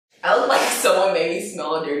I look like someone made me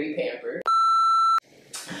smell a dirty pamper.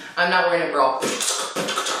 I'm not wearing a bra.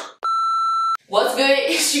 What's good?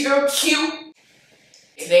 It's your girl Q.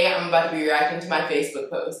 Today I'm about to be reacting to my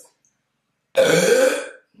Facebook post.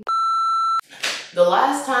 The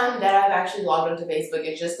last time that I've actually logged onto Facebook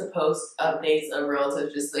is just to post updates of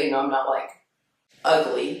relatives, just so you know I'm not like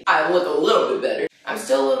ugly. I look a little bit better. I'm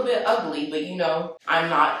still a little bit ugly, but you know, I'm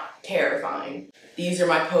not terrifying. These are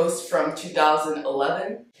my posts from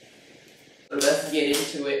 2011. But let's get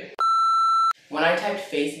into it. When I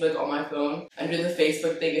typed Facebook on my phone, under the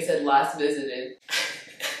Facebook thing it said last visited.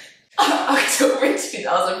 October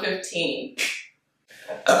 2015.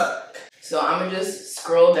 So I'm gonna just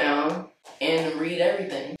scroll down and read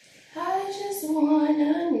everything. I just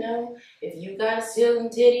wanna know if you got a ceiling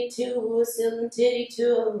titty too, a ceiling titty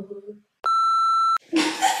too.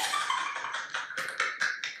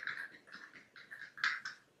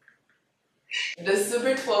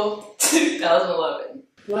 December 12th, 2011.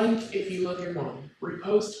 Like if you love your mom,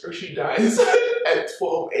 repost or she dies at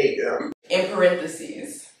 12 a.m. In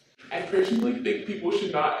parentheses. I personally think people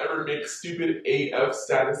should not ever make stupid AF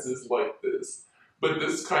statuses like this, but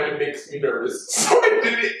this kind of makes me nervous, so I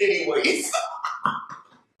did it anyways.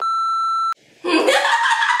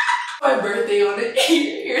 My birthday on it,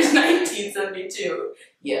 here's 1972.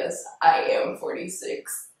 Yes, I am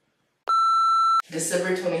 46.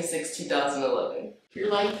 December 26, 2011. Your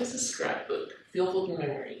life is a scrapbook filled with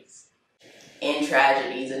memories. And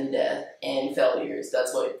tragedies and death and failures.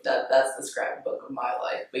 That's the scrapbook of my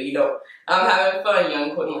life. But you know, I'm having fun,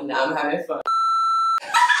 young Quenlin. I'm having fun.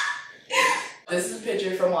 This is a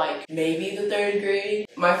picture from like maybe the 3rd grade.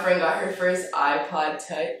 My friend got her first iPod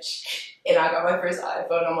Touch, and I got my first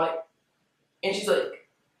iPhone. I'm like, and she's like,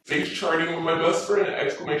 Face charting with my best friend!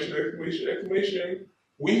 Exclamation! Exclamation! Exclamation!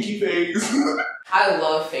 Winky face! I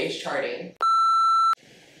love face charting.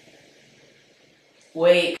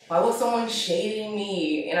 Wait, why was someone shading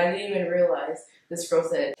me? And I didn't even realize. This girl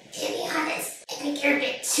said, To be honest, I think you're a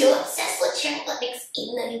bit too obsessed with your Olympics,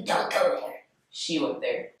 even though you don't go there. she went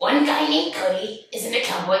there. One guy named Cody is in the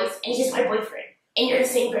Cowboys, and he's my boyfriend. And you're the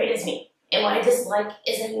same grade as me. And what I dislike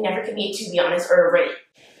is that you never could be a to be honest or a rate.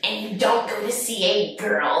 And you don't go to CA,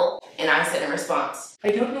 girl. And I said in response,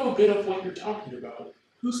 I don't know a bit of what you're talking about.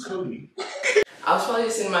 Who's Cody? I was probably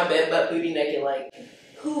just in my bed butt booty naked like,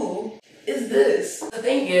 who is this? The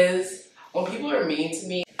thing is, when people are mean to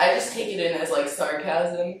me, I just take it in as like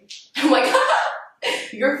sarcasm. I'm like,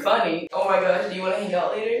 you're funny. Oh my gosh, do you want to hang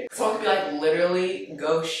out later? Someone could be like, literally,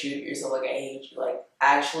 go shoot yourself. Like, I hate you. Like,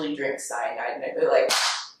 actually drink cyanide. And I'd be like,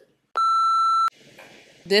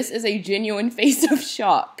 this is a genuine face of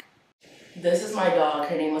shock. this is my dog.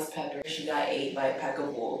 Her name was Pepper. She got ate by a pack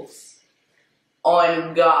of wolves.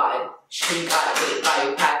 On God, she got ate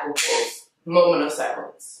by a pack of wolves. Moment of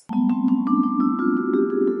silence.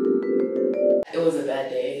 It was a bad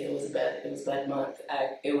day. It was a bad month.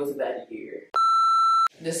 It was a bad year.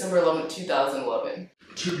 December 11th, 2011.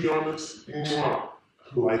 To be honest,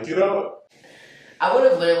 like it up. I would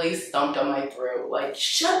have literally stomped on my throat like,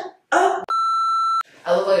 shut up.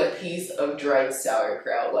 I look like a piece of dried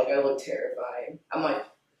sauerkraut. Like, I look terrifying. I'm like,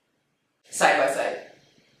 side by side.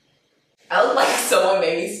 I look like someone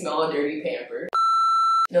made me smell a dirty pamper.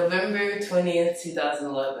 November 20th,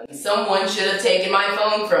 2011. Someone should have taken my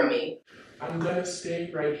phone from me. I'm gonna stay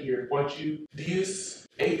right here. Want you? Dias,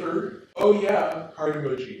 Aper. Oh yeah, heart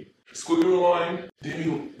emoji. Squiggly line, Demi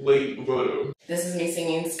Lovato. This is me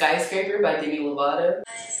singing Skyscraper by Demi Lovato.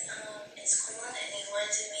 Guys, it's Quenlin and he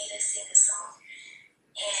wanted me to sing a song.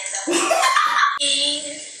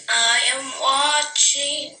 And I am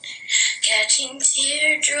watching, catching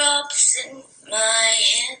teardrops in my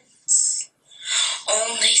hands.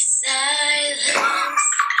 Only silence.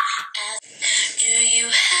 Do you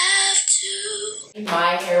have to?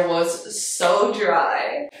 My hair was so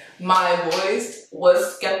dry. My voice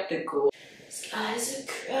was skeptical. Skies are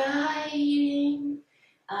crying.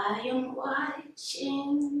 I am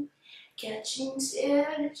watching, catching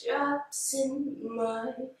teardrops in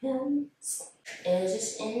my hands. Is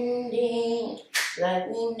this ending like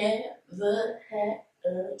we never had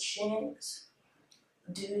a chance?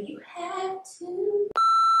 Do you have to?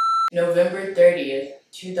 November 30th,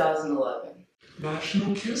 2011.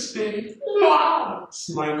 National Kiss Day. Ah,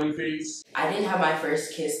 smiley face. I didn't have my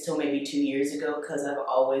first kiss till maybe 2 years ago because I've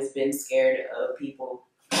always been scared of people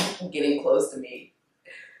getting close to me.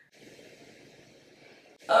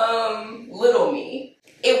 Little me.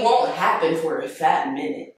 It won't happen for a fat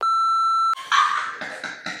minute.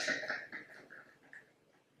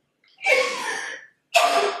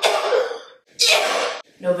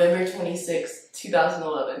 November 26th,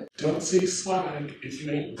 2011. Don't say swag if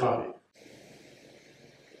you ain't got it.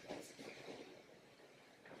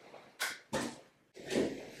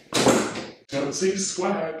 Don't say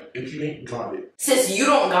swag if you ain't got it. Sis, you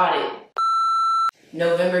don't got it.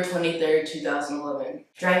 November 23rd, 2011.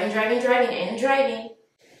 Driving, and driving.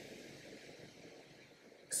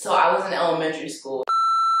 So I was in elementary school.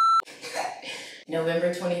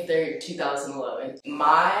 November 23rd, 2011.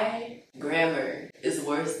 My grammar is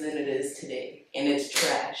worse than it is today. And it's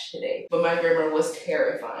trash today. But my grammar was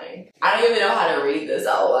terrifying. I don't even know how to read this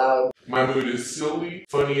out loud. My mood is silly,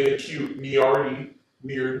 funny, and a cute, Niardi,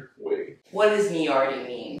 weird way. What does Niardi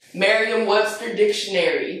mean? Merriam-Webster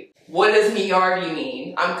Dictionary. What does Niardi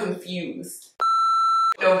mean? I'm confused.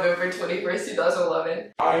 November 21st,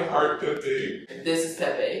 2011. I heart Pepe. This is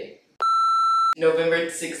Pepe. November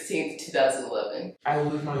 16th, 2011. I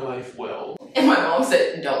live my life well. And my mom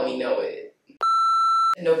said, don't we know it?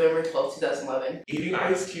 November 12th, 2011. Eating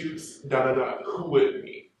ice cubes, who with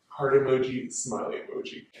me? Heart emoji, smiley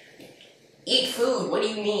emoji. Eat food, what do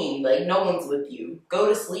you mean? Like, no one's with you. Go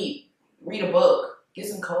to sleep. Read a book. Get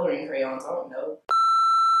some coloring crayons, I don't know.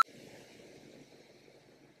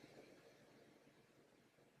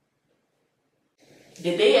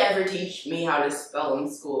 Did they ever teach me how to spell in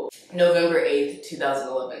school? November 8th,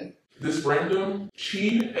 2011. This random,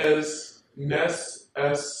 chi as Ness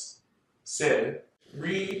S said,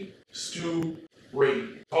 re stu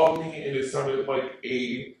rate called me and it sounded like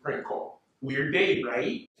a prank call. Weird day,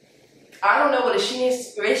 right? I don't know what a shit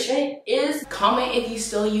is. Comment if you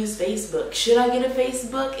still use Facebook. Should I get a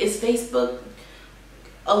Facebook? Is Facebook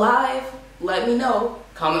alive? Let me know.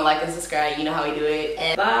 Comment, like, and subscribe. You know how we do it.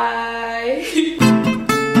 And bye.